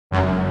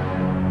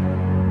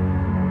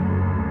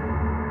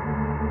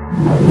Steer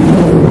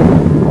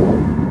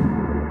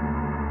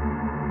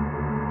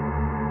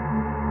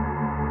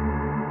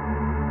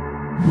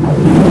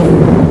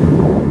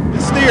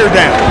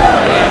down.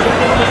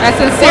 That's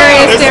a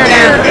serious steer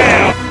down.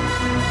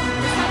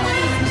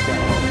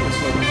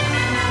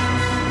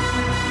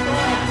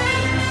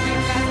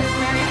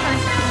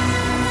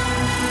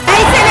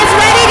 Mason is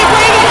ready to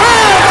bring it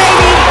home,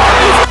 baby.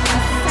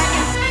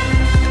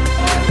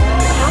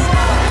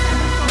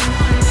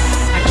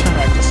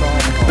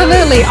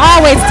 Absolutely,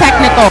 always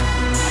technical.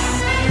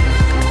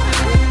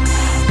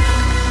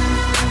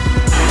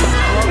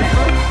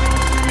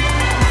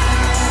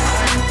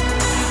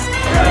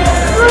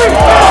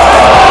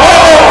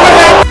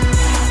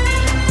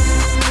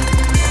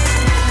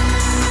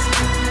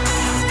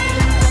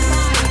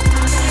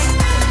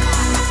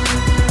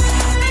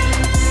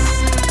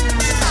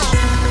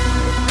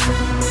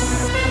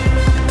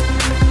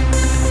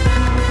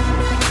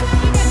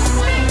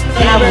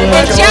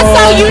 And just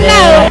so you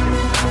know,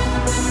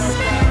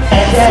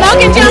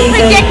 Smokin Jim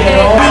predicted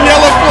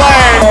Yellow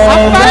flag. a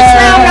first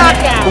round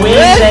knockout.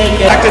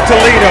 Back to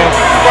Toledo.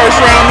 First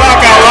round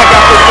knockout like I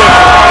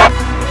predicted.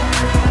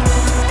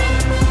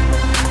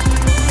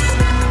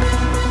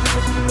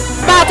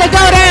 About to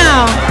go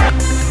down.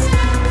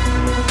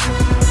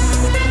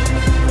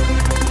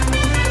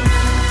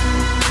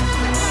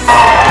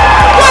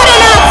 What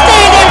an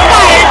outstanding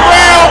fight.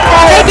 I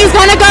think he's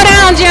gonna go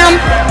down, Jim.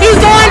 He's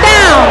going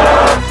down.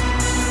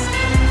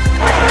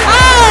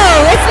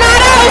 Oh, it's not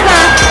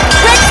over.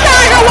 Rick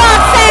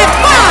Stargerwalk said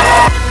fuck.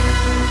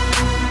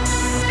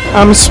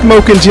 I'm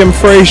Smokin Jim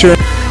Frazier.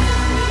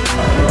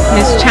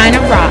 Miss CHIYNA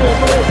ROK.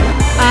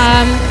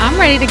 I'm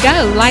ready to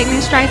go.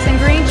 Lightning strikes in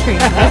Greentree.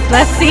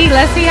 Let's see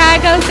how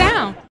it goes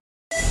down.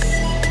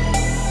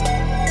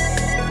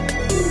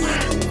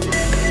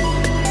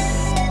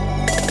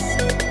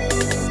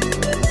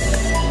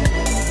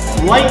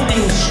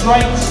 Lightning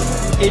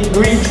strikes in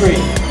Greentree.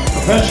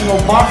 Professional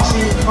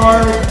boxing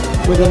card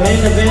with a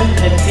main event,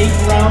 an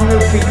 8-rounder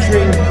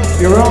featuring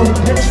your own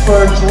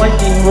Pittsburgh's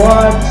Lightning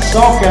Rod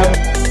Salka.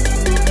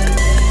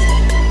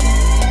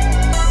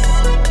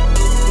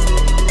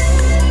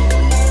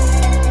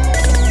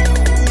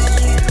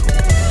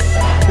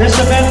 This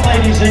event,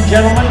 ladies and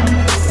gentlemen,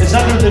 is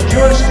under the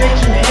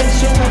jurisdiction and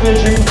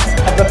supervision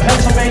of the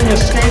Pennsylvania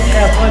State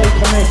Athletic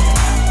Commission.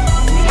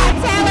 We got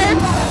Taylor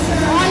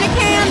on the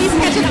cam. He's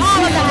catching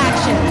all of the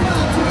action.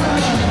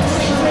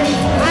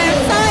 I am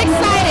so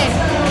excited.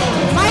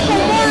 Michael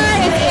Moore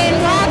is in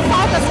Rod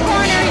Salka's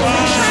corner.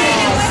 He's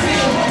training with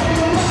him.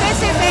 This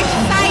is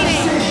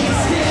exciting.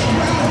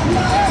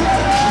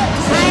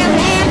 I am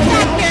amped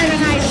here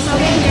tonight,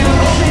 Smokin Jim.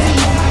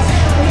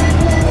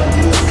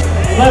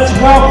 Let's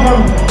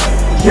welcome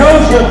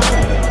Joseph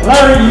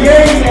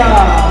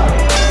Lariella.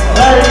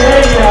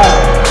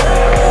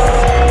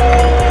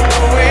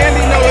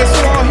 Andy know it's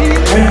all here.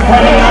 And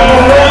fighting on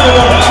the record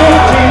of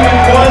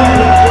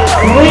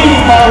 15-1,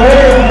 3 by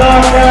way of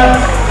knockout.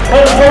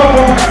 Let's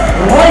welcome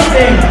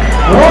Lightning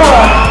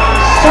Rod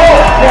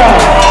Salka.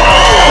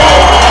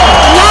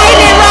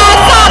 Lightning Rod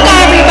Salka,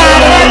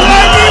 everybody.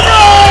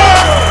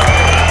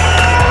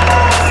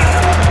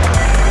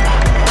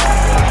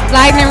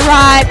 Lightning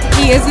Rod,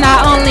 he is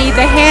not only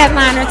the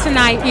headliner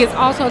tonight, he is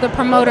also the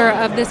promoter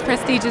of this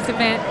prestigious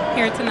event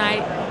here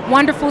tonight.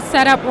 Wonderful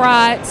setup,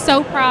 Rod.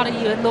 So proud of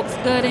you. It looks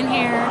good in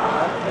here.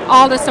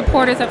 All the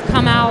supporters have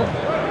come out.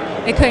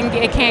 It can't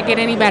get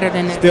any better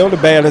than this. Still the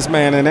baddest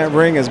man in that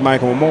ring is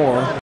Michael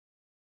Moore.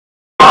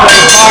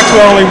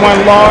 Boxer only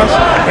one loss,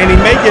 and he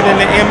may get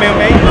into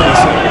MMA pretty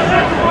soon.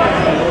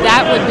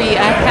 That would be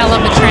a hell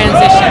of a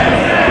transition.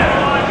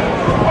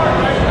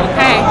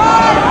 Okay.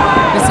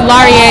 This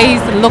Laurier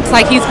looks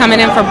like he's coming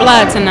in for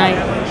blood tonight.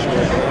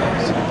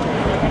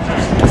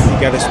 He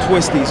got his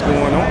twisties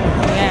going on.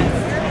 Yes.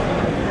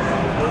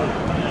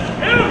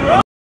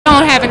 We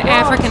don't have an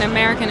African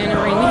American in the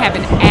ring. We have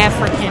an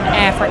African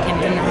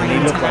in the ring He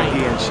look like tonight.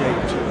 he in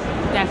shape too.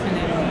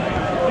 Definitely.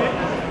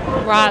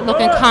 Rod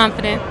looking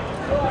confident.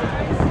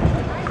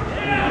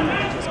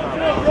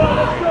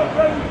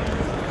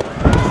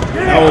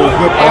 Oh,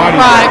 good body. And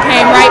Rod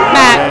came right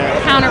back,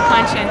 counter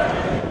punching.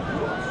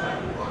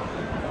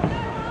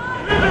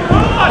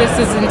 This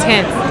is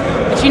intense.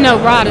 But you know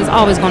Rod is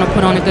always going to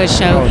put on a good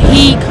show.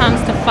 He comes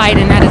to fight,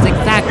 and that is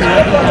exactly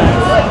what he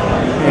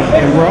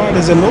does. And Rod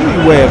is a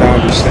newlywed, I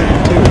understand,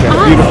 too. Got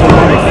a beautiful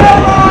wife.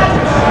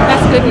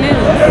 That's good news.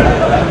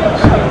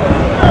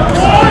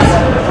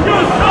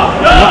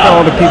 Look at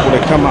all the people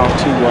that come out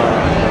to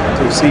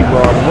see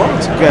Rod.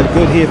 Rod's got a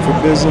good head for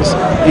business.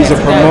 He's a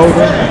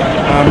promoter.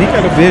 He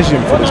got a vision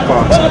for this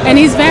boxing. And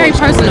he's very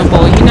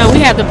personable. You know, we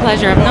have the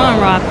pleasure of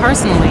knowing Rod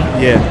personally.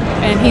 Yeah.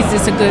 And he's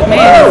just a good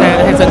man.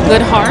 Has a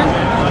good heart.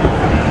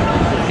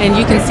 And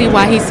you can see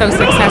why he's so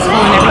successful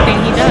in everything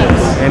he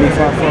does. And he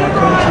fought for our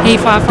country. He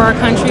fought for our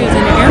country. He was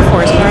in the Air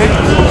Force, correct?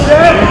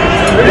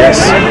 Yes.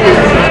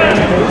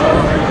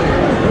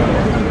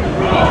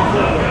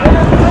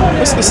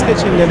 What's the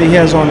stitching that he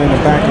has on in the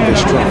back of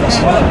his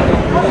trunks?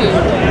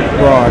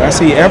 Rod. I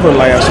see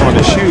Everlast on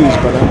the shoes,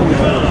 but I don't know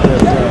that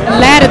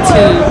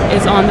latitude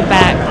is on the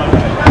back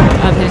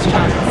of his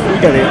trunks.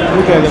 Look at it.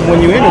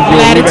 When you interview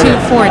Latitude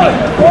 40. you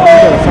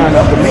gotta find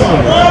out the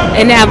meaning.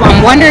 And now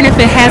I'm wondering if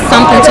it has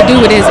something to do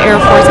with his Air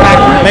Force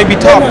background. Maybe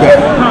Top Gun.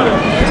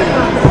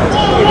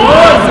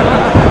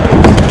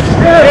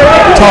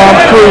 Tom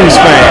Cruise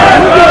fan.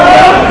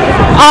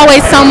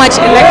 Always so much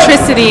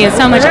electricity and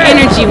so much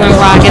energy when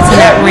Rod gets in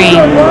that ring.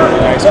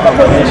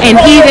 And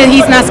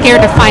he's not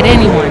scared to fight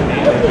anyone.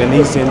 And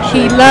he's in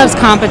He loves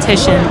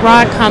competition.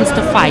 Rod comes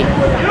to fight.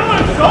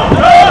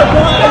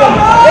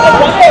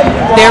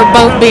 They're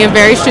both being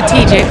very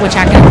strategic, which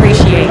I can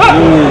appreciate.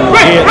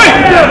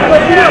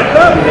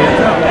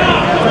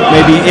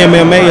 Maybe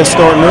MMA is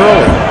starting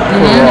early.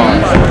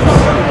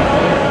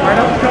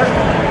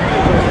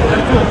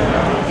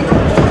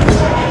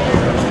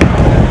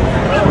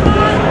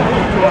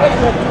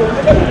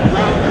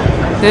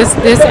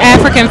 This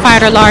African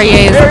fighter,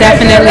 Laurier, is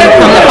definitely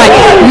come to fight.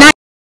 Not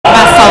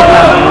by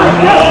Salka.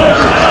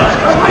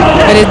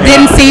 But it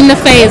didn't seem to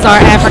faze our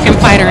African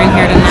fighter in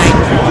here tonight.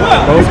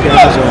 Both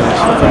guys are in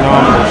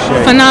phenomenal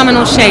shape.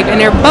 Phenomenal shape, and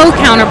they're both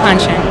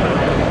counter-punching.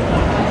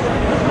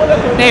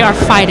 They are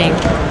fighting.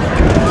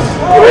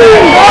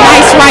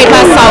 Nice right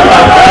by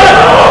Salka.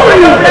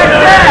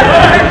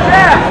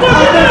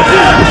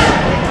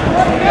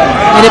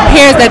 It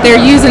appears that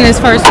they're using this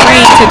first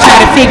ring to try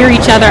to figure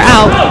each other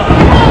out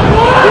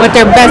what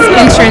their best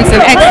entrance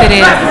and exit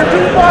is.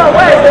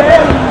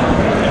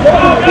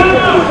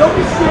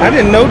 I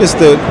didn't notice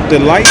the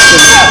lights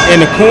in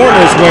the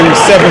corners when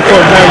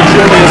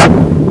 7'1"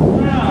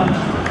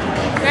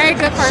 Very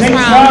good first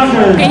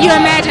round. Can you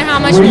imagine how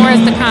much more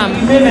is to come?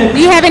 Do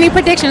you have any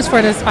predictions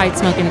for this fight,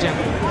 Smokin Jim?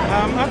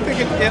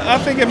 I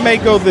think it may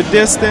go the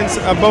distance.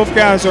 Both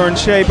guys are in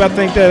shape. I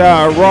think that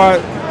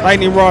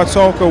Lightning Rod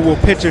Salka will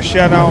pitch a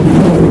shutout.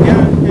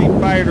 He's a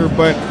fighter,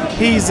 but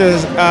he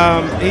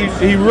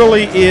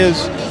really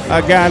is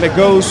a guy that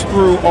goes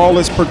through all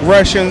his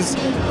progressions.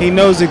 He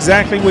knows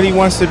exactly what he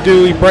wants to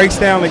do. He breaks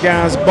down the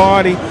guy's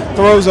body,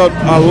 throws a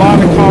lot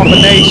of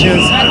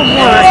combinations.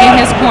 More in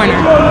his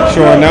corner.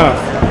 Sure enough.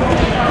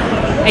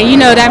 And you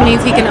know that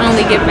means he can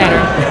only get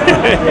better.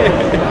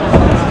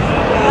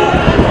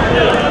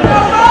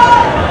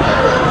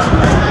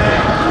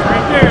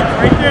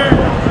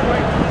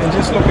 And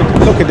just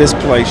look at this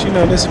place. You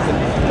know, this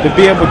to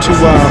be able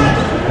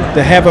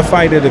to have a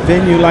fight at a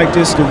venue like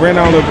this, to rent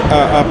out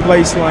a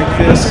place like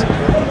this.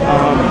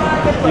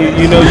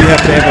 You know you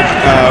have to have a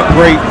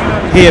great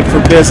head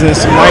for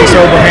business, nice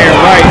overhand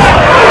right.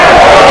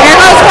 There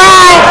goes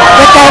Rod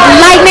with the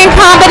lightning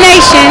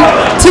combination,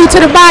 2 to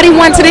the body,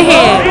 1 to the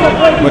head.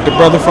 But the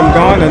brother from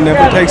Ghana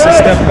never takes a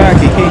step back.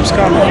 He keeps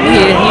coming.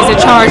 He's a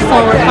charge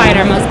forward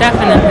fighter, most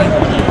definitely.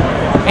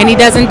 And he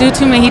doesn't do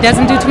too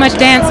much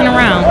dancing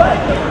around.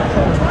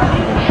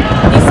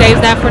 He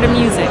saves that for the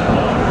music.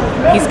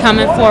 He's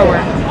coming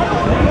forward.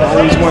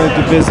 Always wanted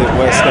to visit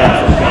West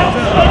Africa.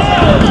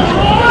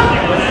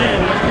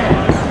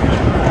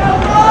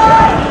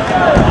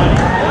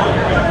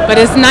 But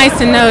it's nice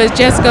to know, it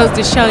just goes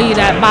to show you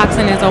that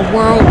boxing is a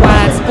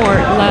worldwide sport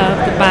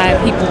loved by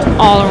people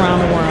all around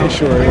the world. It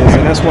sure is,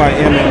 and that's why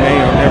MMA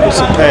will never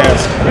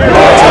surpass.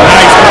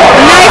 Nice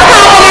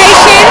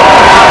combination.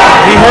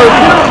 He hurt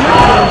me.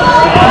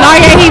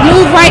 Laurier, he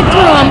moved right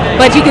through him,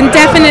 but you can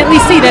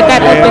definitely see that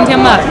opened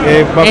him up.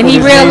 And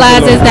he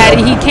realizes that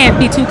he can't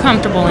be too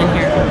comfortable in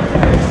here.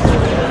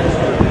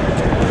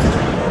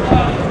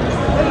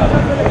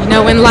 You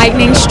know, when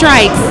lightning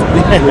strikes.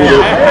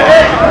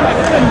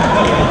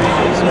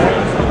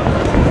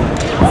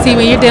 See,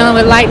 when you're dealing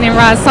with Lightning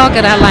Rod Salka,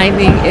 that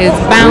lightning is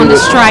bound to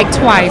strike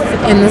twice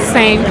in the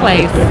same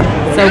place.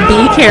 So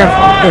be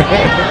careful.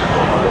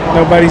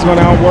 Nobody's going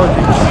to outwork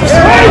him.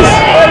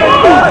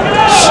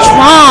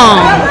 Strong.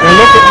 And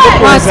look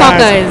Rod where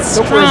Salka is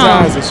look where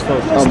strong. his eyes is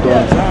focused.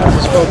 His eyes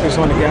is focused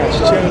on the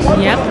guy's chest.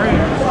 Yep.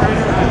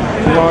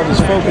 Rod is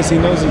focused. He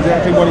knows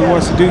exactly what he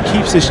wants to do.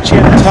 Keeps his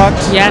chin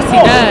tucked. Yes,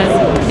 he does.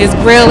 His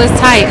grill is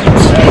tight.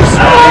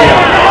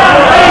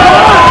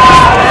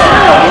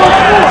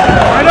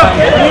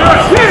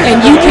 And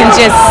you can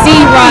just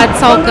see Rod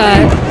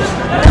Salka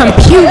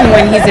computing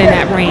when he's in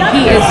that ring.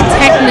 He is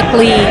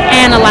technically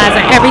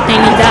analyzing everything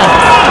he does.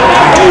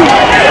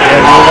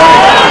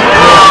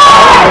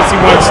 What he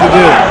wants to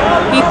do.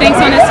 He thinks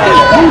on his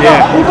feet.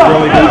 Yeah, he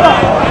really does.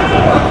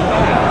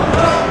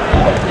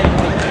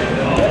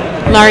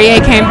 Laurier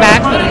came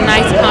back with a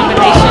nice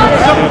combination.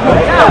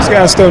 These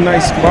guys throw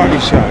nice body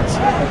shots.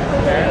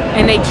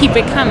 And they keep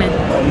it coming.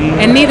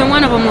 And neither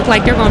one of them look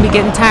like they're going to be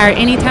getting tired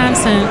anytime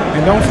soon.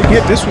 And don't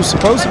forget, this was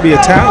supposed to be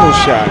a title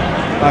shot,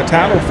 a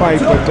title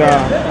fight, but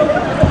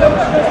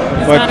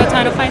It's not a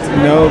title fight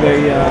tonight? no,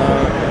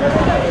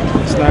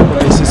 it's not.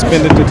 They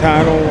suspended the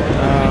title.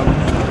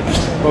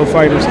 Both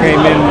fighters came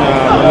in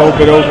a little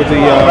bit over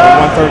the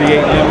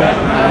 138 limit.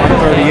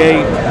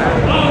 138.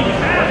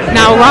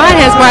 Now So Rod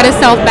has brought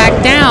himself back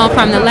down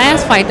from the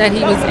last fight that he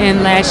was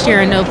in last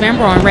year in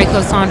November on Rayco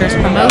Saunders'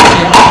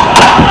 promotion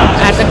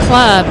at the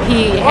club.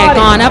 He had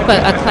gone up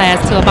a class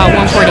to about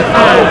 145.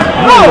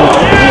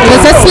 It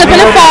was a slip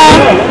and a fall.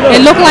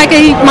 It looked like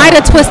he might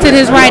have twisted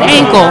his right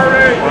ankle.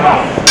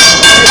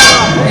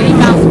 And he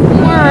bounced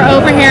more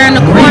over here in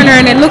the corner,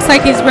 and it looks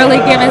like he's really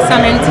giving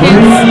some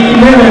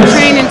intense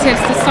training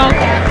tips to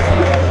Salka.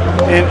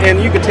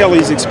 And you can tell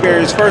he's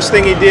experienced. First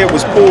thing he did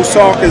was pull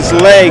Salka's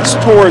legs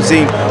towards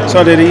him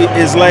so that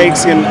his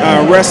legs can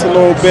rest a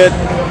little bit,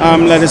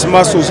 let his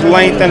muscles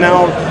lengthen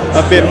out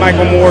a bit.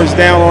 Michael Moore is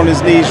down on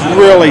his knees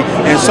really,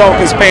 and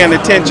Salka's paying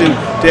attention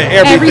to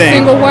everything. Every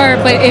single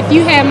word, but if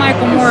you had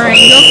Michael Moore in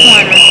your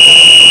corner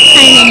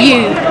training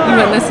you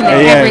would listen to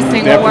every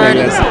single word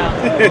of it.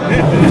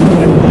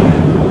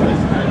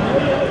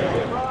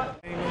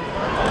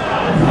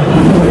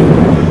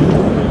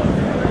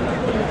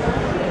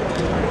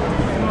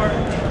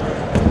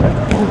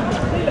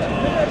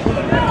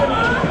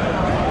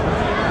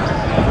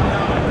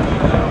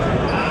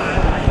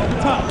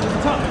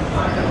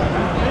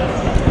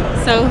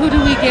 So who do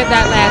we give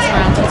that last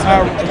round to?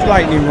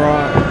 Lightning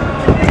Rod.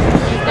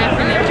 He's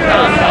definitely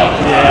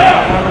dominating.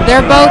 Yeah.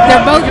 They're both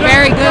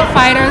very good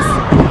fighters,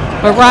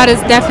 but Rod is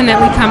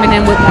definitely coming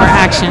in with more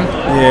action.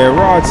 Yeah,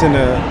 Rod's in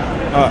a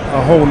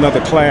whole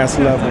nother class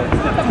level.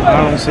 I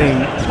don't see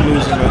him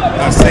losing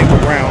a single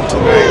round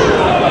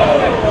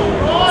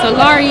tonight. So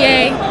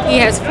Laurier, he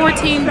has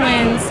 14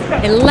 wins,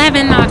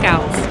 11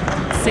 knockouts,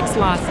 6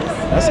 losses.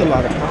 That's a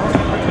lot of power.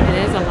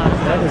 It is a lot.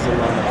 That is a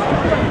lot of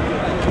power.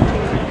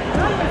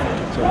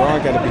 So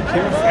Rod got to be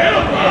careful.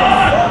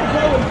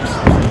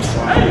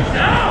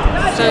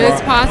 So it's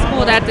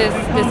possible that this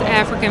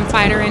African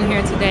fighter in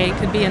here today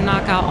could be a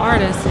knockout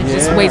artist. It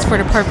just waits for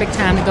the perfect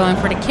time to go in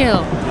for the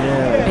kill.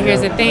 Yeah, but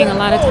here's the thing, a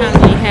lot of times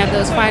when you have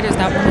those fighters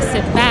that want to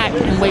sit back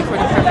and wait for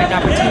the perfect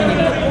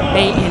opportunity,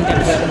 they end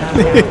up getting up.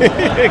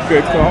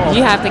 Good call.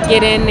 You have to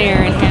get in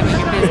there and handle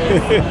your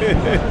business.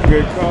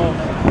 Good call.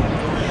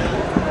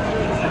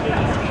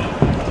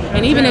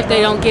 And even if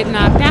they don't get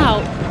knocked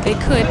out, they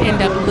could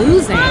end up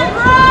losing,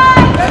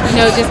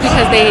 just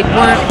because they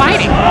weren't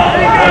fighting.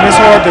 And it's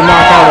hard to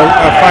knock out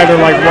a fighter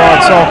like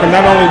Rod Salka.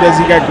 Not only does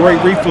he got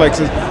great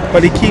reflexes,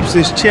 but he keeps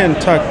his chin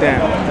tucked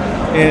down.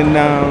 And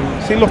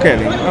see, look at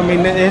him. I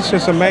mean, it's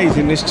just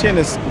amazing. His chin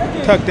is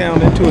tucked down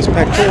into his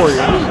pectorals,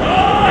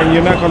 and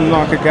you're not going to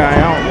knock a guy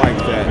out like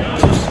that.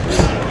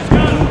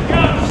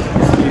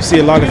 You see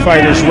a lot of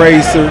fighters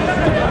raise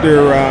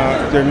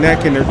their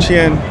neck and their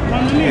chin,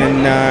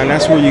 and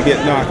that's where you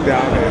get knocked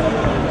out at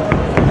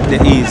the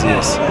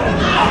easiest.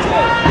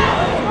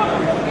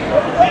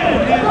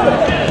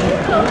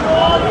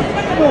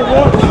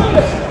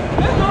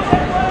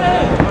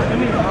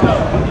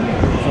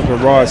 Look at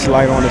Rod's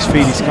light on his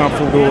feet. He's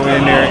comfortable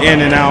in there,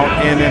 in and out,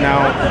 in and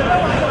out.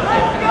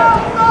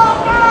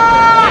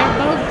 They're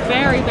both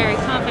very, very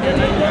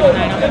confident in here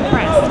tonight. I'm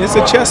impressed. It's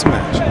a chess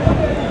match.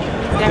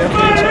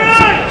 Definitely a chess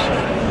match.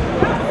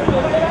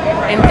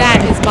 And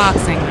that is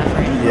boxing, my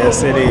friend.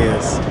 Yes, it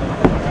is.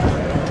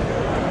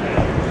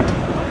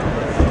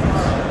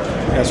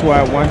 That's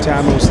why at one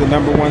time it was the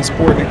 #1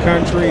 sport in the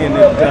country, and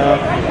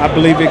I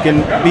believe it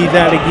can be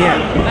that again.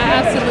 I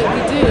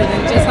absolutely do.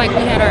 And just like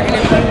we had our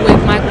interview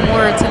with Michael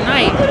Moore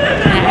tonight,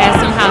 and I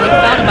asked him how he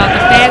felt about the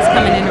feds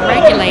coming in to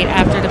regulate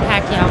after the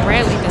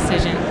Pacquiao-Bradley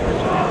decision.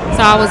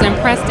 So I was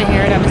impressed to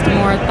hear that Mr.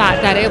 Moore thought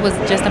that it was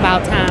just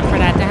about time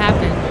for that to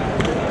happen.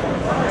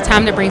 It's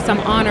time to bring some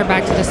honor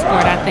back to the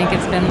sport. I think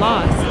it's been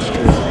lost.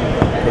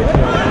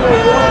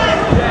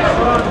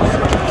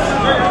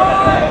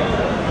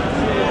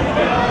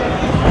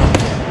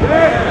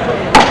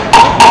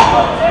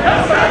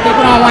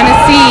 People don't want to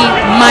see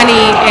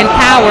money and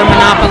power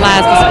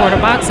monopolize the sport of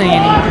boxing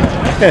anymore.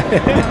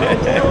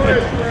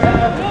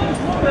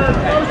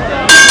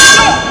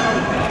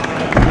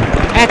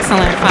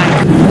 Excellent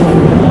fight.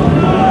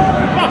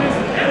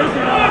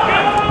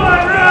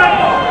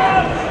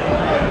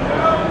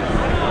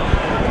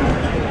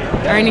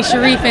 Ernie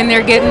Sharif in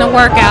there getting the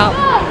workout.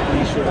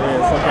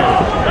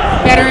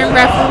 Veteran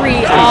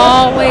referee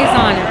always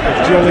on it.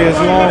 If Julius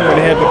Long would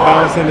have had to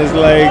bounce in his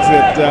legs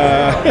at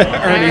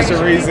Ernie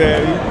Sharif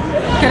said.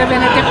 Could have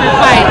been a different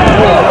fight.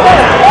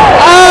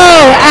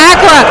 Oh,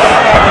 Accra.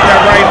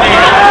 Right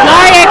there.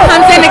 Laurier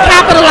comes in to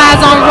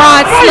capitalize on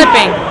Rod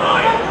slipping.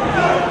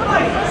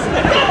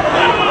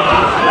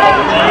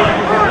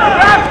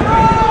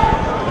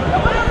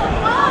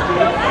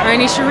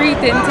 Ernie Sharif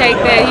didn't take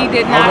that. He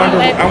did not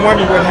I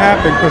wonder what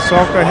happened because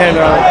Salka had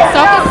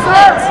Salka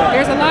slipped.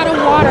 There's a lot of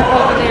water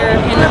over there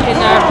in the blue.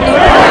 Salka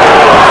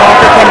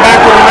come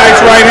back with a nice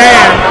right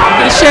hand.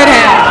 He should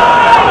have.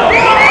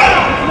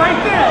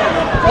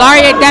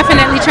 Laurier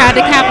definitely tried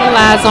to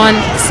capitalize on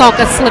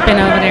Salka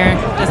slipping over there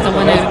just a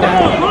minute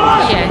ago.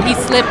 Yeah, he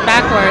slipped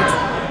backwards.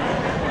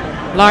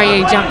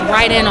 Laurier jumped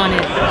right in on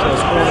it.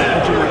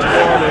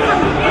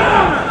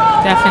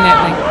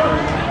 Definitely.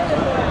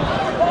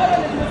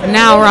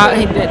 Now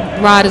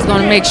Rod is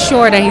going to make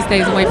sure that he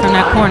stays away from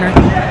that corner.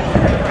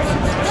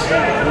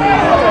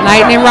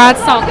 Lightning Rod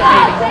Salka,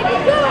 baby.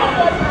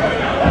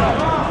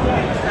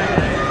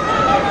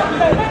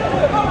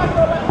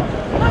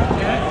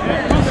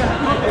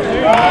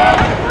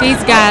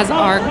 These guys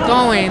are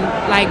going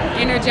like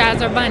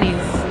Energizer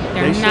bunnies.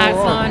 They're not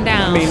slowing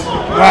down. I mean,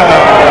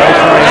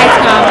 wow. Nice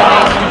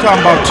combination. You're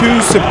talking about two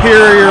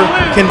superior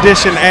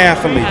conditioned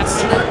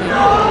athletes. Absolutely.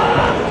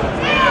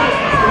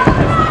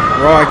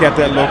 Roy got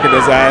that look in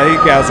his eye.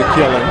 These guys are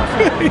killing.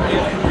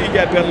 He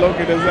got that look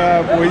in his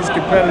eye. Boy, he's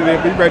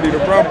competitive. He's ready to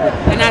rumble.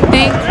 And I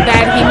think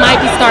that he might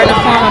be starting to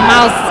form a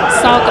mouse.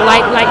 Salka,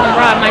 Lightning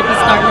Rod might be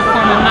starting to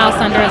form a mouse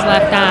under his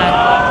left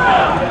eye.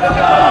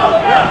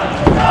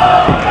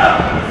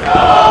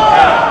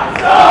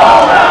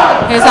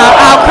 Here's our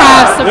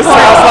outcry of support. This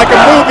sounds like a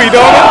movie,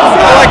 don't it? It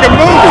sounds like a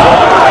movie.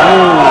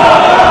 Ooh.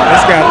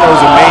 This guy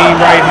throws a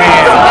mean right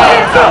hand.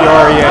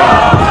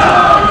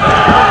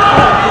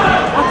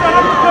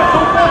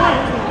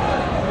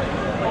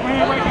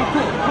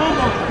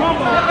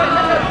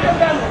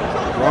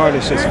 Rod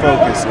is just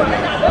focused.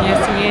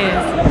 Yes, he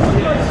is.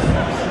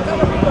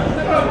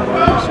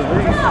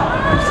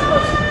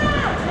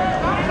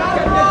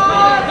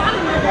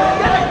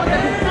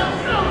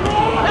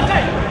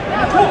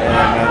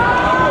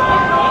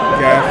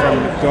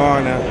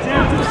 Ghana.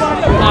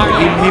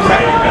 He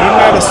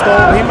might have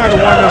stolen. He might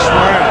have won this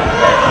round.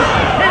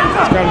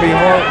 It's gonna be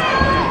hard.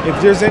 If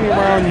there's any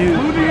round you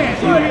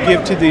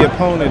give to the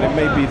opponent, it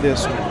may be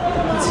this one.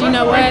 So you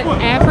know what?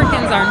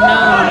 Africans are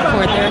known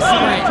for their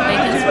sprint.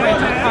 They can sprint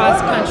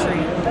across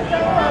country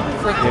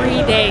for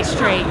 3 days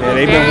straight. Yeah,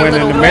 they've been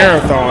winning the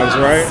marathons,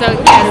 right?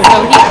 So yeah, so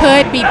he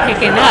could be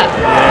picking up.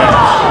 Yeah.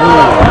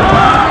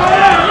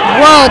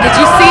 Whoa! Did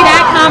you see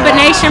that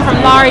combination from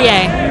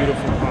Laurier?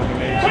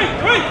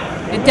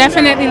 It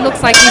definitely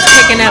looks like he's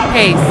picking up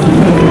pace.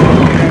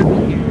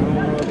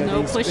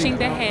 No pushing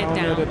the head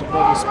down.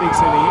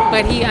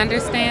 But he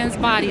understands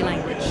body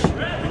language.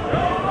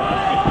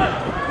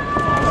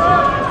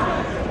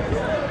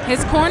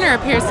 His corner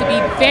appears to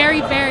be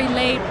very, very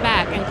laid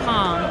back and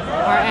calm,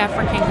 our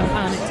African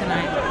component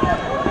tonight.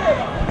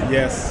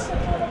 Yes.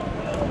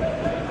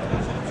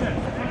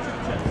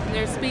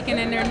 They're speaking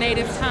in their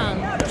native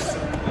tongue.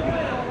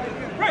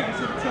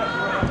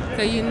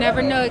 So you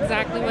never know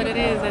exactly what it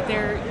is that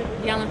they're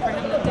yelling for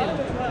him to do.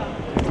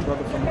 The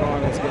brother from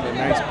Ghana is getting a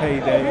nice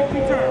payday.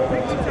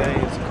 Today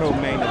is a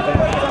co-main event.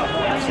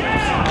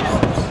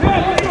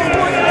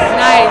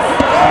 Nice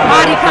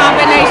body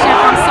combination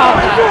from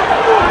Salka.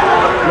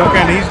 Look,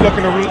 and he's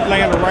looking to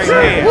land the right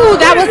hand. Ooh,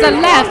 that was a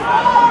left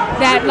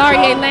that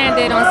Laurier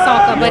landed on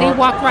Salka, but he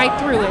walked right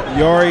through it.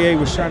 Laurier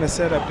was trying to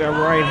set up that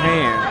right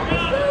hand.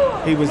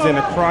 He was in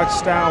a crotch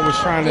style, was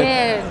trying to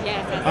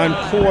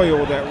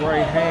uncoil that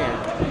right hand.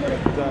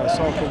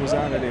 Salka was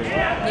out of there.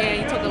 Yeah,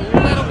 he took a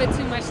little bit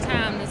too much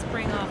time to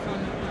spring off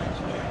on the punch.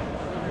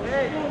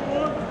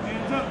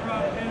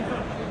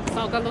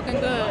 Salka looking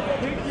good.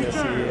 Yes, he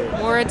is.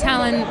 Mora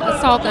telling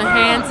Salka,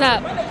 hands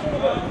up.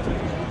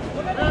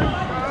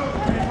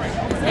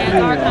 His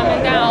hands are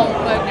coming down,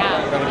 but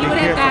now he would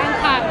have gotten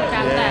caught with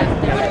that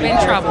left. There would have been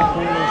trouble.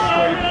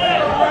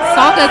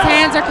 Salka's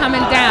hands are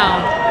coming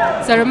down,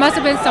 so there must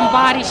have been some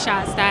body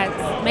shots that's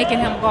making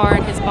him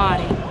guard his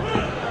body.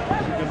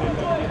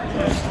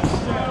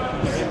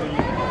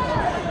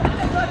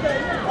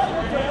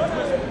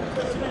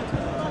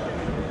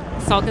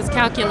 Salka's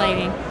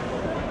calculating,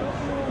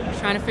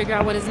 trying to figure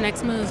out what his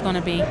next move is going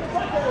to be. They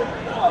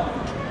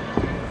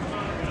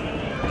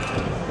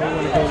want to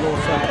go a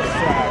little side to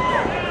side.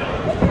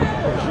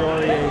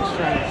 Laurier is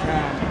trying to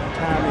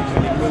time him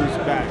when he moves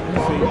back.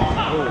 See?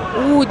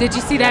 Ooh, did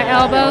you see that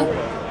elbow?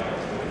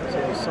 So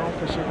the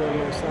Salka should go a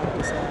little side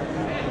to side.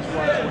 Just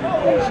watch when he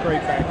pulls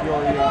straight back.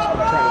 Laurier is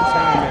going to try to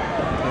time it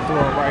and throw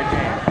a right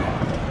hand.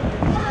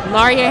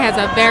 Laurier has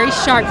a very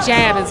sharp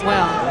jab as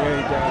well.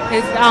 Yeah,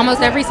 he does.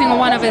 Almost every single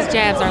one of his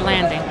jabs are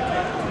landing.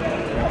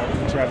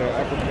 Try to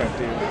uppercut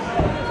there.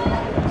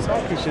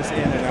 Salka's just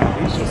in and out.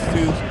 He's just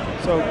too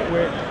so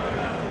quick.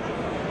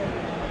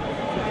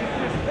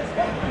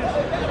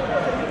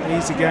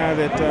 He's a guy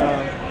that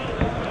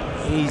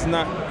he's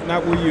not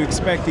where you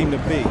expect him to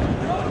be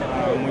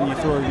when you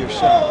throw your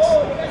shots.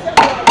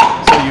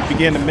 So you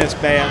begin to miss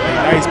badly.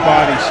 Nice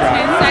body shot.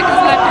 10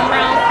 seconds left in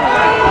round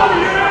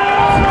 4.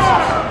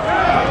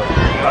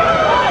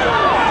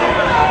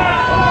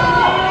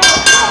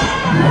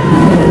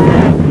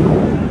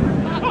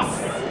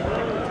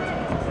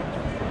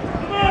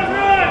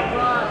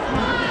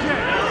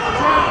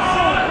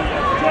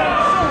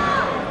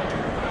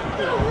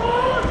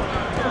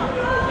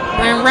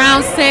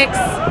 Round 6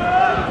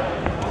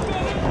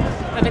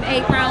 of an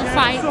 8-round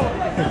fight.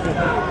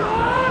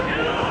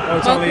 Oh,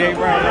 it's only 8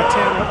 rounds, not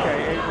 10?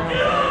 Okay, 8 rounds.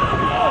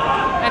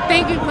 I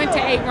think it went to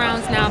 8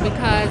 rounds now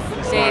because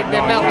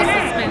the belt was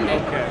suspended.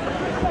 Okay.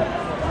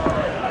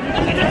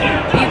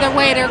 Either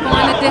way, they're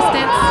going the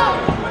distance.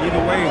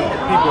 Either way,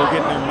 people are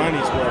getting their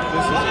money's worth.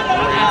 This is a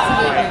great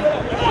Absolutely.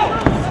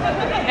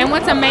 And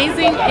what's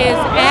amazing is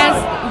as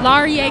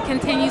Laurier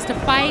continues to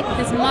fight,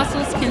 his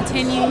muscles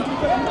continue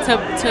to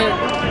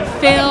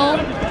fill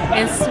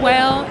and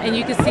swell, and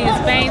you can see his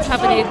veins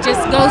pumping. It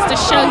just goes to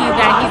show you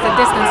that he's a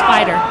distance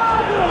fighter.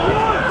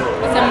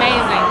 It's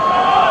amazing.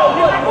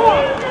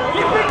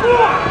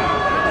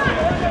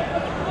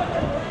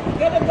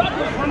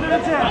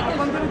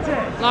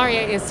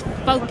 Laurier is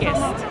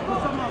focused.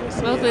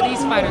 Both of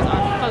these fighters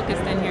are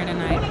focused in here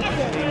tonight.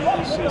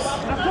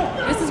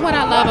 This is what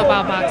I love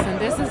about boxing.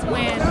 This is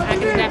when I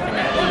can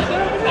definitely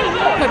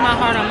put my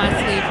heart on my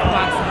sleeve for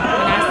boxing.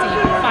 When I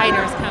see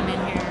fighters come in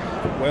here.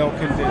 Well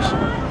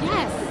conditioned.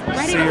 Yes,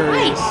 ready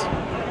Serious. to fight.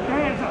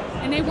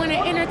 And they want to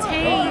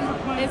entertain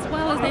as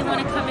well as they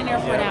want to come in there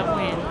for that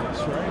win.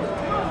 That's right.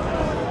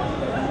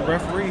 The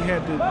referee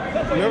had to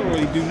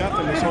literally do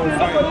nothing this whole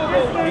fight.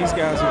 These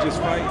guys are just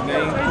fighting. They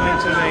ain't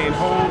clinching, they ain't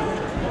holding,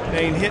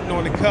 they ain't hitting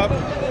on the cup.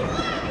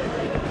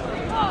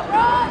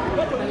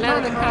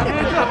 Below the cup,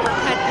 the cup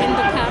cut in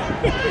the cup.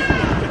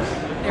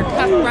 Their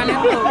cup running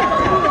over.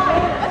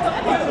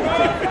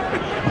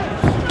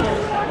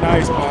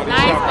 Nice body shot.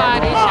 Nice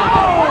body shot.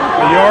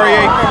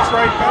 Laurier comes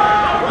right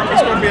back.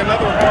 It's going to be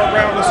another hard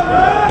round of score.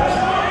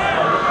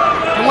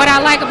 And what I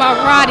like about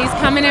Rod, he's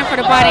coming in for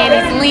the body and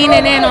he's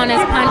leaning in on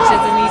his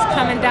punches and he's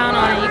coming down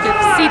on it. You can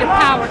see the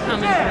power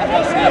coming through.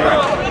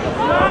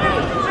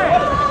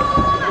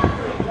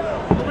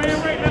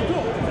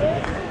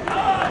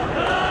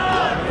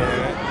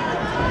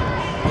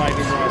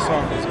 Lightning Rod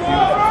Salka is a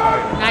beautiful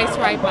fighter. Nice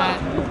right by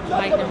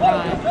Lightning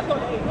Rod.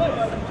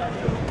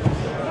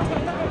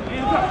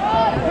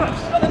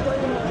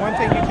 One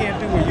thing you can't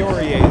do with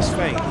Laurier is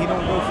feint. He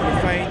don't go for the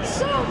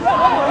feints.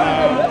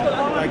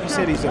 Like you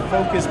said, he's a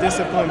focused,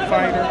 disciplined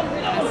fighter.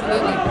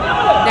 Absolutely.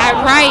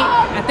 That right,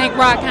 I think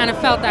Rod kind of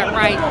felt that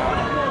right.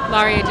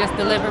 Laurier just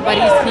delivered, but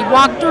he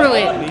walked through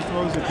it. And he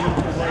throws a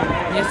beautiful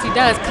right. Yes, he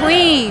does.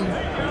 Clean.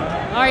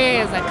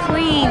 Laurier is a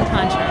clean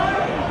puncher.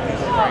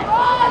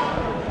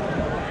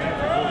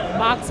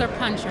 Boxer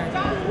puncher.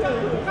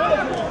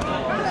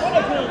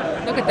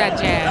 Look at that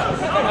jab.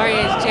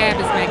 Laurier's jab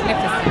is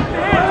magnificent.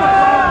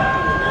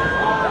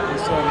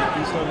 He's starting to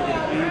get a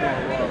beat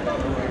on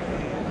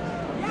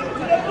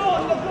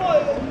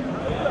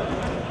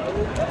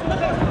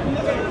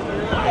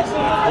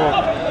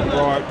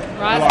Rod.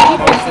 Rod's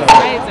defense is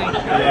amazing.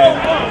 Yeah.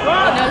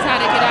 He knows how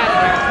to get out of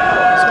there.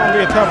 It's going to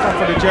be a tough one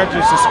for the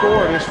judges to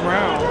score this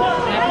round.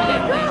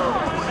 Definitely.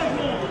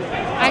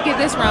 I give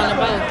this round a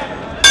both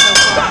so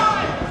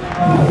far.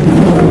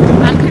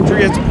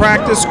 Gentry is the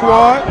practice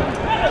squad.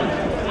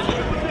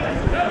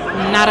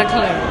 Not a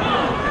clue.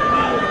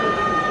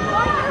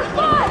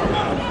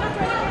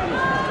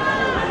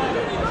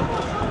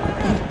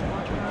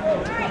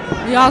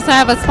 We also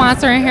have a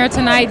sponsor in here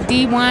tonight,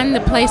 D1,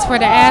 the place for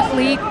the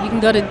athlete. You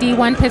can go to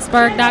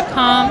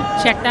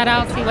d1pittsburgh.com, check that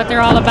out, see what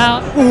they're all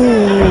about.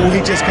 Ooh,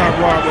 he just caught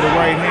Rod with a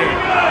right hand.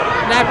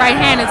 That right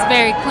hand is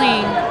very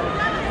clean.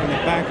 In the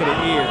back of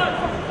the ear.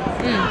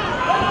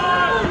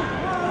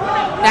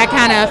 That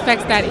kind of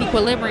affects that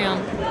equilibrium.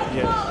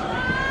 Yes.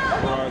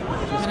 Rod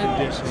just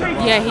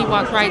conditioned. Yeah, he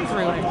walked right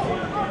through it.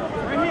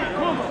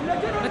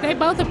 But they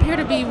both appear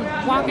to be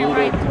walking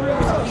right through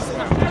these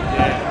companies.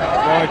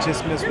 Rod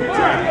just missed with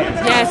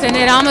that. Yes, and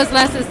it almost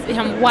left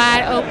him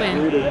wide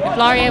open. If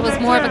Laurier was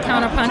more of a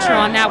counter puncher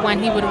on that one,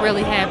 he would have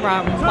really had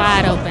Rod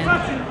wide open.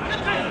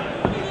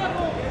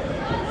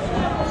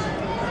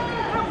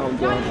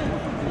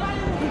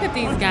 Look at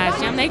these guys,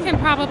 Jim. They can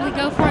probably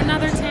go for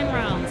another 10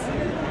 rounds.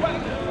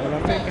 Well,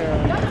 I think,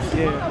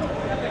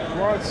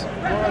 Rod's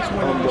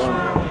winning this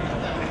round,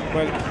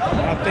 but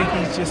I think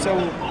he's just so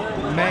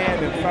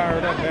mad and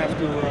fired up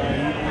after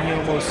he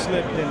almost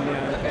slipped in the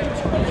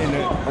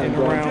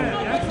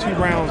round 2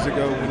 rounds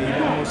ago when he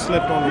almost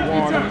slipped on the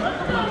water,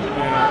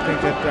 and I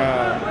think that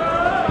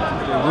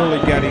it really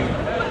got him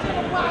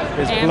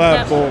his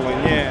blood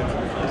boiling. Yeah,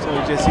 so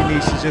he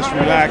needs to just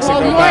relax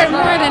and go back.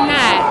 More than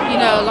that, you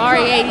know,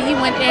 Laurier, he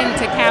went in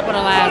to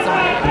capitalize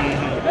on it.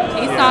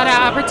 He saw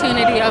that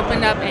opportunity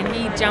opened up and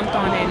he jumped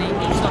on it and he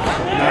took it.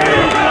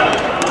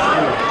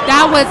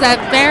 That was a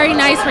very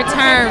nice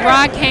return.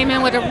 Rod came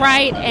in with a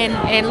right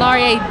and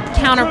Laurier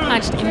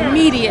counterpunched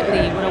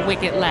immediately with a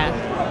wicked left.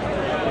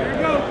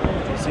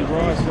 See,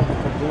 Rod's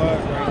looking for blood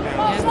right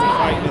now. Yes, He's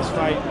fighting his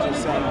fight,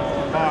 just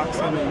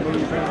boxing and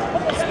moving,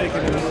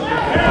 sticking and moving.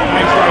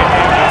 Nice right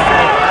hand.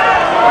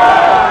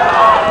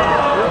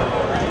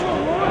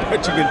 But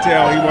you can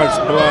tell he wants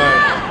blood.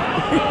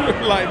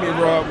 Lightning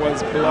Rod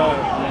wants blood.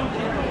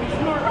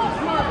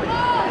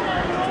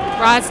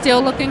 Rod's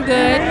still looking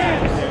good.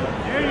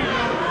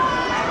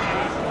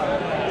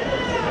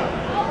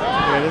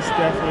 Yeah, this is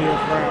definitely a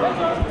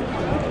round.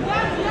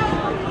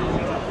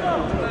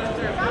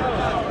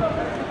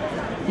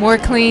 More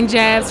clean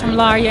jabs from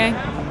Laurier.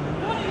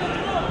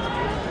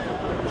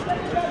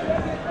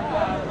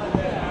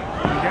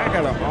 The guy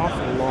got an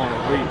awful long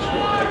reach.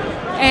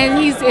 And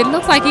it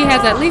looks like he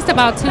has at least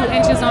about 2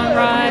 inches on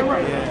Rod.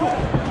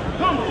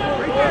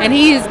 And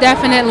he is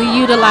definitely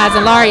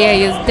utilizing, Laurier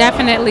is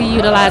definitely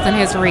utilizing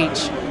his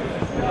reach.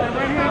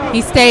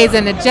 He stays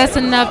in just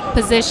enough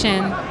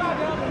position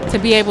to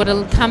be able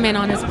to come in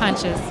on his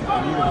punches.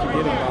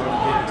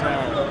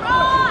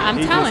 I'm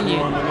telling you.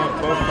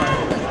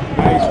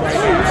 Nice right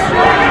hand.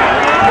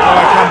 Oh, I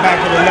come back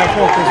with a left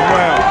hook as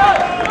well.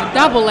 A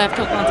double left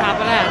hook on top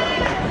of that.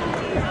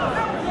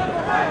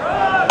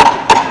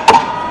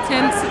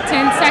 10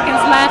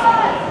 seconds left.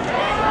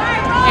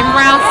 And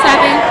round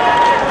 7.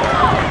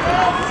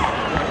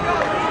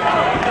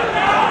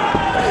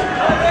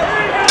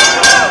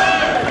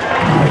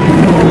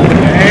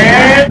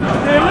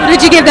 Who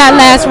did you give that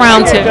last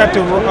round to? I got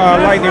to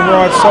Lightning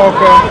Rod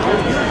Salka.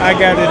 I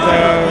got it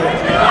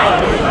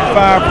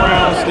 5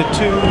 rounds to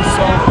 2.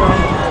 Salka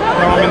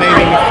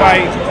dominating the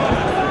fight.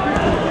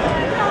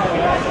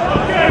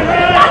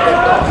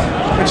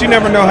 But you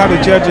never know how the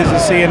judges are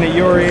seeing it.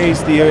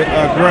 Yorie's the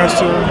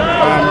aggressor,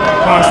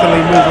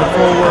 constantly moving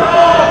forward.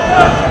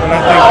 But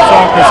I think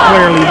Salka's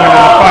clearly winning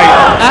the fight.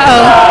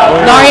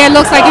 Laurier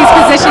looks like he's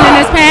positioning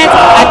his pads.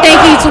 I think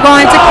he's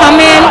going to come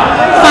in.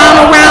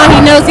 Final round,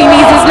 he knows he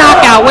needs his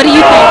knockout. What do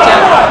you think,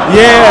 Joe?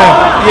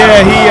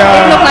 Yeah, he it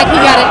looked like he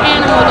got an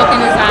animal look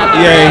in his eye.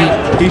 Yeah,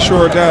 he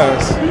sure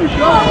does.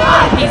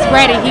 He's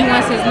ready. He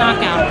wants his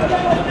knockout.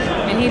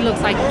 And he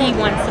looks like he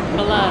wants some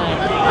blood.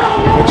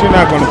 But you're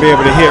not going to be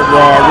able to hit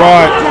Rod.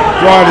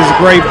 Rod is a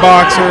great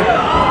boxer.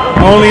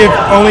 Only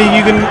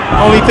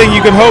thing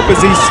you can hope is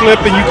he slip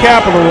and you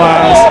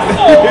capitalize.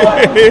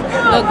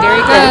 Look, there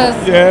he goes.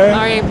 Yeah.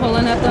 Laurier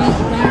pulling up them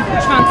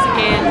trunks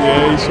again.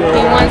 Yeah, he sure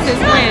He wants his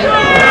win.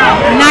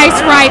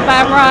 Nice right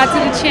by Rod to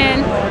the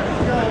chin.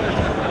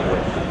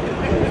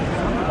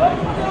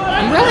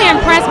 I'm really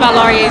impressed by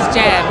Laurier's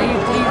jab. He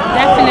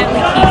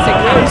definitely keeps it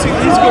going.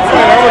 He's a good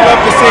fighter. I would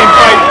love to see him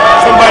fight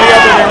somebody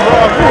other than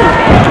Rod.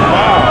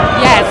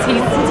 Wow. Yes,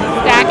 he's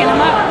stacking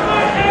him up.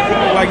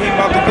 Like he's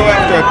about to go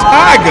after a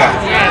tiger.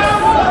 Yes.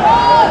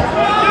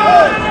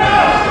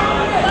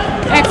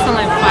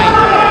 Excellent fight.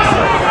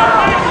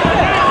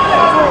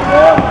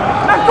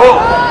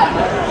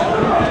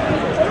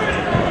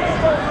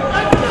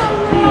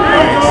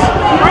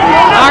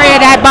 Laurier,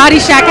 that body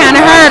shot kind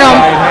of hurt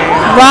him.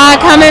 Rod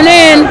coming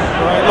in.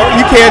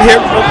 You can't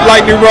hit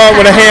Lightning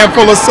Rod with a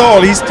handful of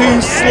salt. He's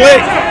too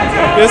slick.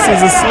 This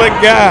is a slick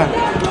guy.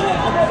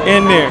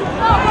 In there.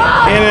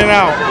 In and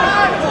out.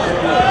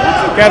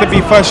 Got to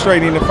be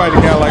frustrating to fight a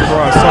guy like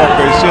Rod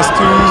Salka. He's just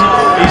too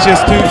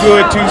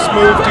good, too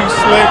smooth, too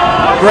slick.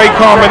 Great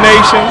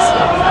combinations.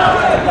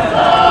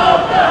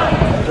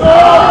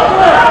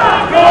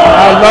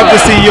 I'd love to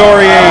see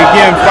Laurier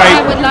again fight.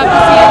 I would love to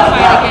see him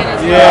fight again as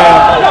well.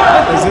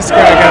 Yeah, because this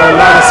guy got a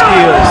lot of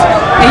skills.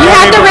 And you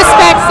have to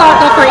respect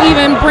Salka for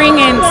even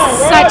bringing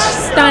such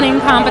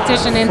stunning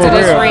competition into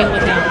this ring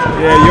with him.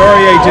 Yeah,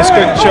 Laurier just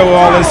couldn't show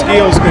all his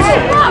skills because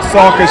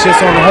Salka's just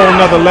on a whole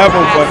nother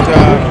level. But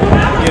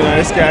you know,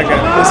 this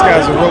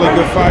guy's a really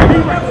good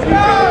fighter.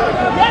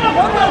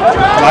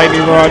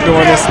 Lightning Rod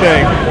doing his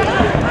thing.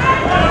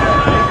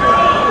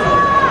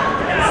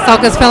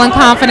 Salka's feeling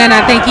confident.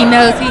 I think he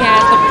knows he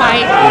has the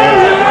fight.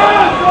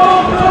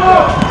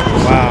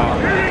 Wow.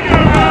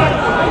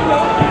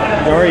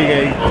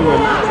 Laurier threw a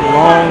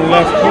long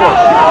left hook.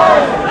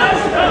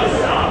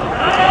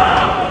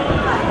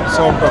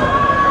 Salka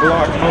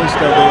blocked most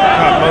of it,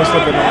 caught most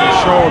of it on the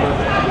shoulder.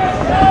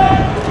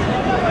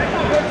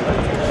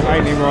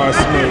 Lightning Rod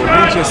smooth.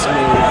 He's just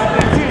smooth.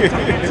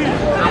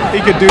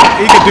 he could do 20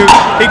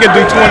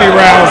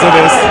 rounds of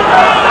this. 10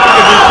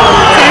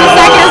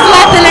 seconds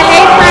left in the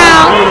 8th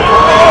round.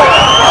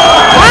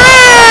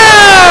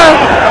 Wow!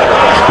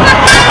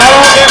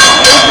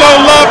 There's no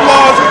love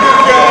lost with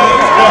these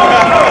guys.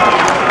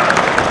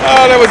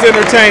 Oh, that was an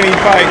entertaining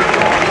fight.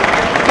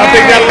 I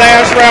think that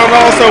last round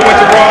also went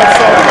to Rod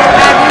Salka.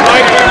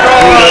 Lightning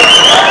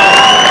Rod.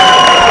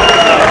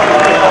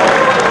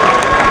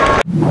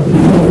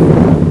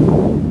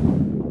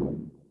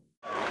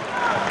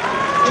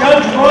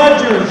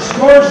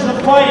 Scores the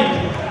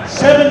fight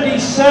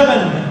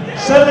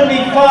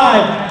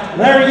 77-75.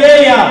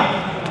 Laurier.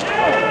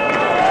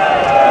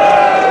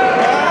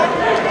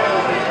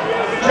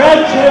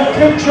 Judge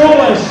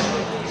Contreras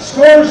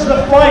scores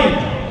the fight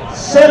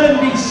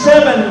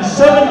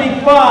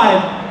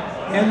 77-75,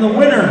 and the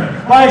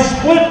winner by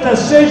split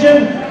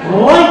decision,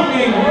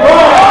 Lightning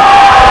Rod.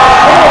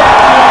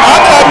 I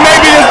thought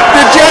maybe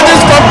the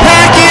judges from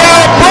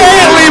Pacquiao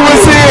Bradley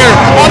was here.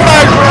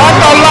 I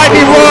thought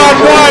Lightning Rod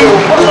won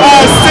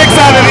 6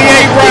 out of the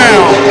 8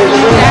 rounds.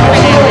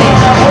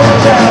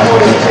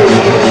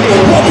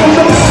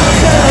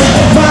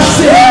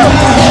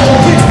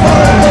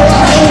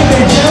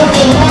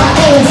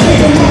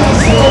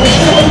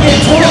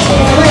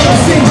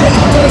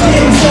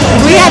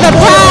 We have a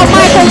proud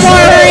Michael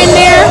Moore in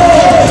there,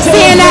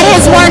 seeing that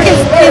his work is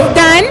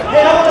done.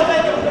 Hey, I want to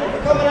thank everyone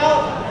for coming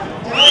out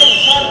tonight and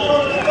trying to put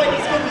on the fight.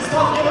 It's going to be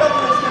tough. Give it up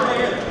for this kid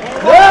right here.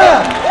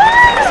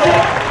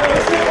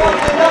 This kid won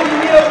the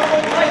WBO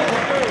fight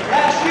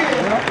last year.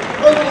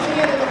 Broke his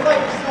hand in the fight.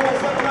 He's still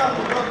stepping out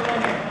and broke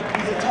right here.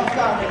 He's a tough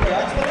guy right there.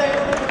 I just want to thank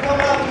everyone for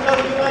coming out to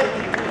another good night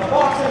of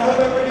boxing. I hope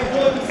everybody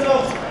enjoyed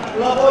themselves.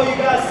 Love all you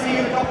guys. See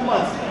you in a couple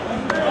months.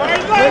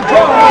 Good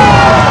job.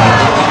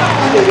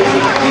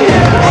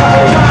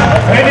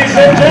 Ladies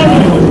and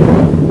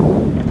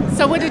gentlemen.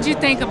 So what did you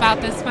think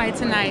about this fight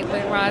tonight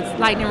with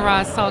Lightning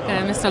Rod Salka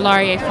and Mr.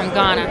 Laurier from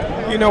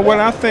Ghana? You know what,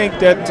 I think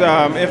that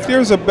if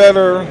there's a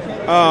better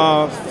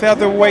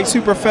featherweight,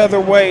 super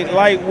featherweight,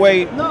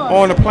 lightweight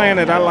on the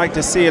planet, I'd like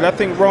to see it. I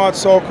think Rod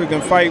Salka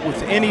can fight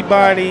with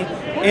anybody,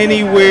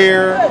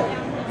 anywhere,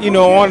 you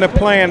know, on the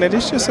planet.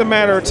 It's just a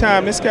matter of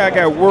time. This guy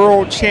got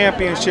world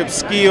championship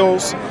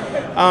skills.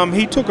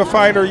 He took a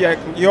fighter like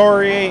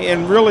Yori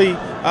and really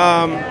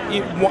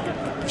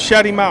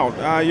shut him out.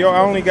 I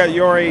only got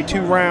Yori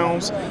 2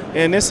 rounds,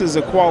 and this is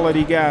a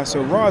quality guy.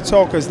 So Rod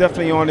Salka is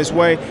definitely on his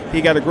way.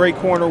 He got a great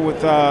corner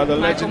with the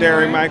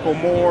legendary Michael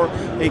Moore.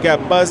 He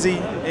got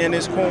Buzzy in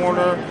his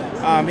corner.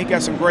 He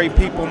got some great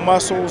people,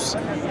 Muscles,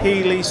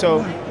 Healy.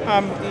 So,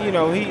 you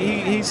know,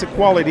 he's a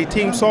quality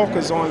team.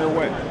 Salka's on their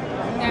way.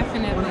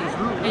 Definitely.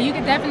 And you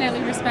can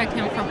definitely respect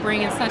him for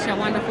bringing such a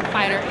wonderful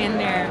fighter in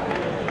there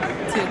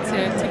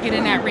to get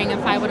in that ring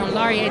and fight with him.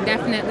 Laurier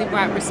definitely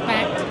brought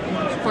respect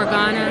for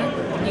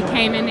Ghana. He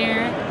came in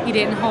there, he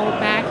didn't hold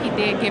back, he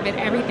did give it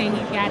everything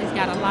he got. He's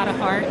got a lot of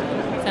heart,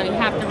 so you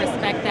have to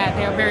respect that.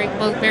 They're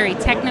both very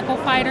technical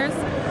fighters,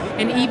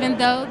 and even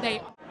though they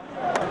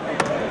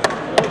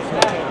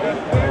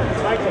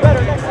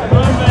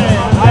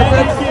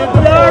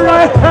All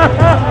right.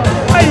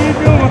 How you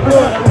doing?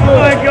 Oh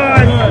my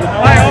God,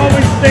 I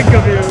always think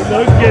of you.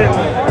 No kidding.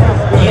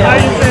 How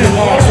you doing?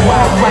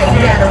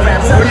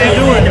 What are you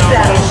doing now?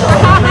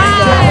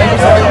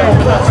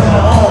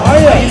 Oh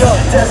yeah.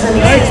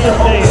 Nice to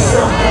see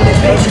you.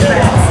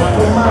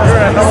 You're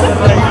a hell of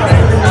a thing.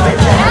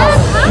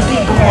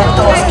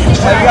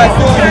 How you guys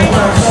doing?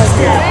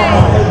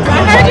 I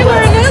heard you were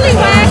a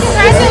newlywed.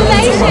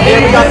 Congratulations.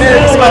 Yeah, we got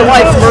married. This is my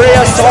wife,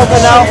 Maria Salka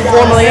now,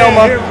 formerly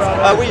Elma.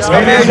 We just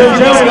got married a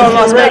few weeks ago in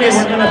Las Vegas.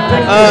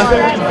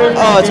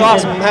 Oh, it's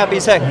awesome. I'm happy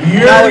as heck.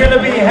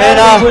 And we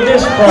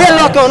had a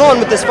lot going on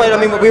with this fight. I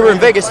mean, we were in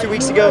Vegas 2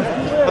 weeks ago.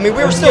 I mean,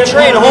 we were still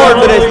training hard,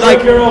 but it's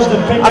like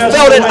I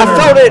felt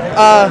it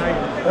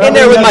in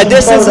there with my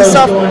distance and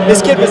stuff.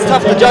 This kid was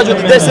tough to judge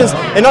with the distance,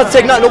 and not to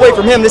take nothing away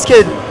from him. This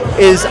kid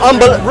is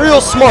real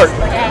smart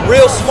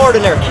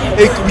in there.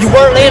 You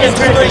weren't landing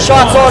 2-3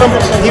 shots on him.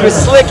 He was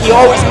slick. He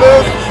always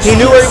moved. He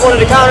knew where he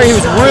wanted to counter. He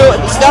was real.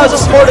 That was the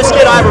smartest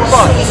kid I ever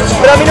fought.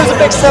 But I mean, it was a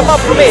big step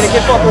up for me. The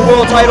kid fought for a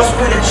world title.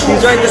 He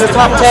was ranked in the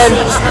top 10.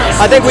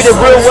 I think we did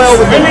real well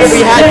with what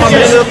we had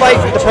coming into the fight,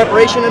 with the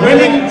preparation and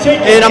everything.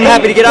 And I'm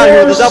happy to get out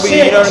here with a W.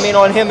 You know what I mean,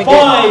 on him and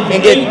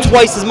get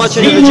twice as much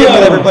into the gym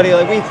with everybody.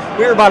 Like we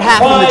were about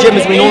half in the gym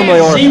as we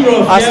normally are.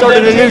 I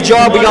started a new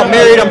job. We got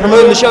married. I'm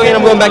promoting the show and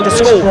I'm going back to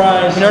school.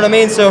 You know what I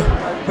mean? So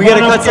we got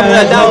to cut some of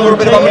that down a little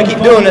bit if I'm going to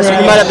keep doing this.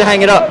 We might have to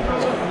hang it up.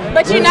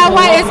 But you know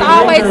what? It's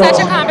always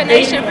such a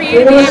combination for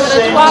you to be able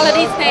to do all of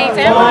these things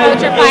and promote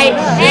your fight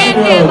and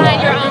headline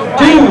your own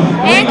fight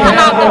and come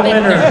out the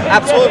victor.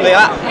 Absolutely.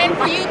 And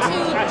for you to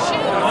choose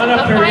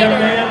a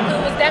fighter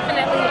who is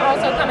definitely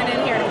also coming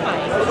in here to fight.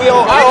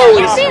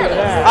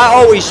 I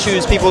always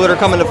choose people that are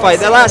coming to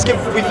fight. That last kid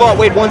we fought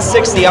weighed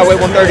 160, I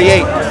weighed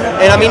 138.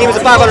 And I mean, he was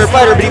a 500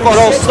 fighter, but he fought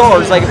all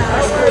stars. Like,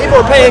 people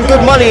are paying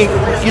good money,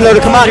 you know, to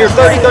come out here,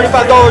 $30,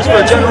 $35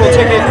 for a general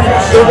ticket.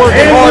 They're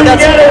working hard.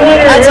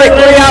 That's like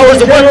 3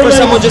 hours of work for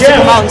someone just to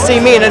come out and see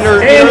me, and then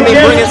they're, you know what I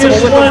mean, bringing someone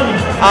with them.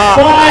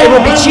 It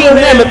would be cheating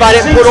them if I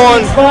didn't put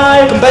on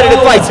competitive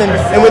fights.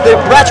 And with the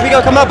match we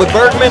got coming up with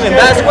Bergman and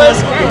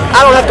Vasquez,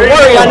 I don't have to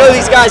worry. I know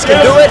these guys can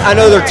do it. I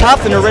know they're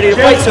tough and they're ready to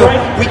fight, so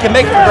we can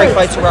make for great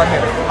fights around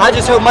here. I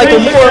just hope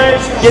Michael Moore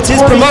gets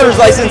his promoter's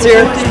license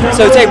here,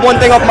 so take one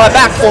thing off my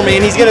back for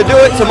me, and he's going to do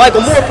it. So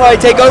Michael Moore will probably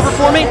take over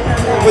for me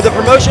with a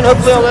promotion,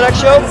 hopefully on the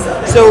next show.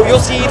 So you'll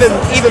see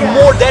even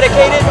more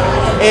dedicated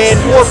and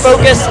more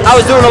focused. I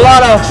was doing a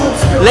lot of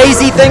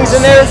lazy things in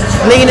there,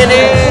 leaning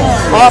in,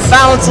 off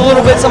balance a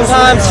little bit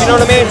sometimes, you know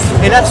what I mean?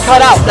 And that's cut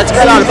out. That's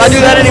cut out. If I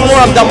do that anymore,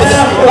 I'm done with it.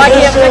 If I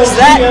can't fix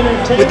that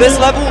with this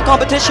level of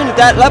competition, at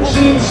that level,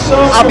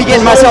 I'll be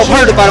getting myself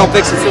hurt if I don't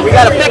fix it. So we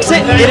got to fix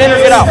it, get in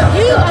or get out.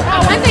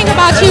 One thing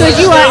about you is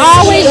you are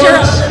always your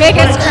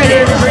biggest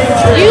critic.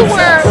 You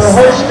were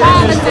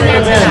flawless in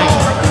there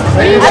tonight.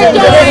 You were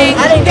doing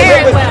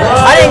very well.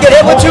 I didn't get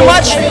hit with too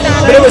much,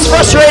 but it was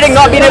frustrating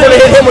not being able to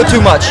hit him with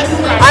too much.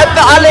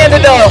 I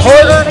landed the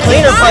harder,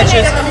 cleaner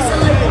punches.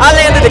 I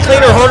landed the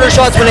cleaner, harder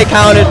shots when they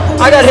counted.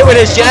 I got hit with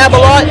his jab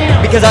a lot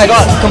because I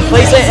got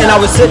complacent and I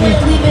was sitting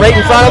right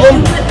in front of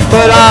him.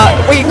 But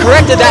we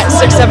corrected that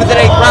 6th, 7th, and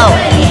 8th round.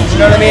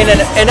 You know what I mean?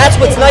 And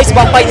that's what's nice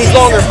about fighting these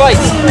longer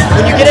fights.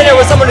 When you get in there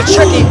with someone that's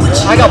tricky,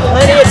 I got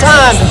plenty of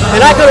time,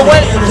 and I could have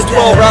went to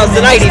 12 rounds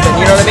tonight even.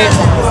 You know what I mean?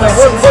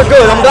 We're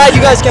good. I'm glad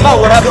you guys came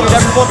out. We're having you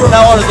everyone from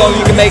now on as long as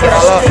you can make it.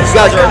 I love you. You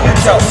guys are a huge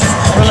show.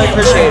 I really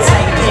appreciate it.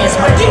 Really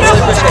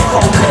appreciate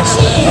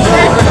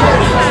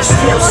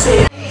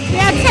it. We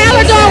have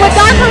Taylor doing with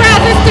Dark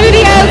Horizon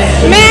Studios,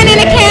 Man in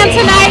a Can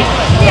tonight.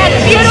 We had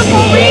the beautiful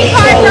green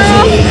card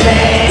girl.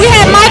 We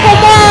had Michael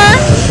Moore,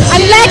 a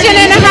legend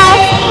in the house.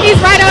 He's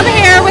right over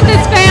here with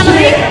his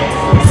family.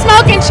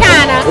 Smokin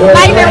CHIYNA,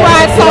 LIGHTNIN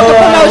ROD SALKA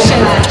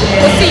Promotions.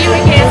 We'll see you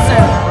again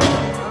soon.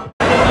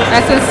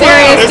 That's a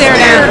serious stare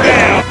down.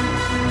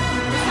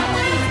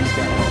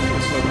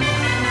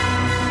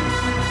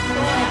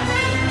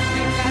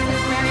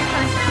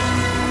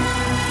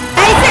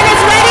 Mason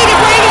is ready to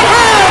bring it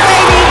home,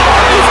 baby.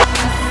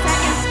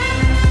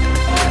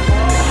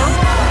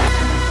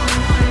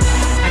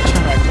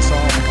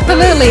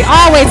 Absolutely,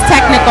 always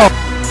technical.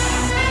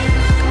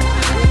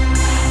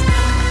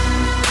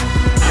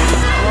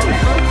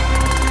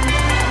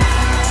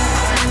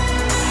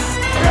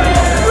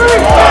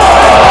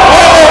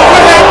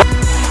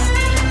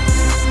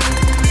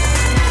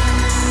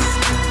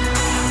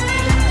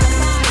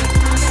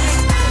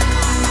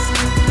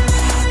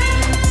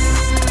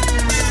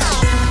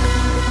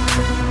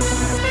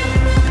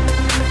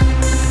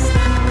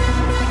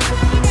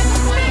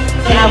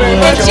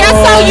 just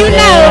so you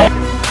know,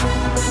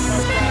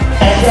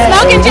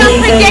 Smokin Jim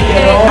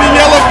predicted The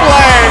yellow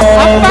flag.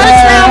 a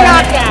first round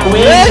knockout.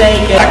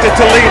 Back to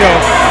Toledo.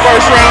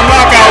 First round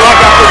knockout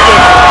like I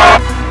predicted.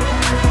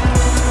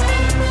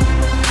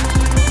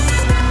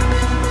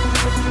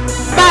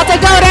 About to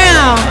go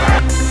down.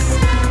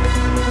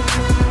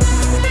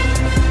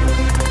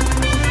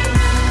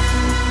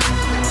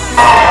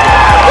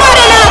 What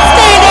an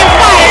outstanding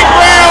fight.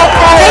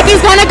 I think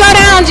he's going to go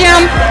down,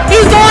 Jim.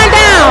 He's going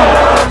down.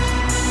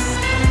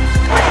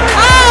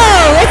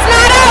 Oh, it's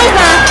not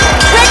over.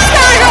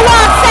 Ringside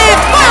said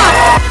pop.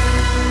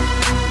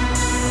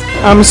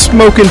 I'm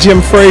Smokin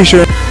Jim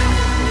Frazier.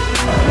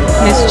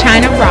 Miss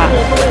CHIYNA ROK.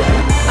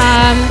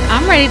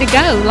 I'm ready to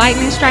go.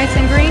 Lightning strikes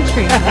in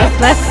Greentree.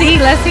 Let's see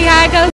how it goes.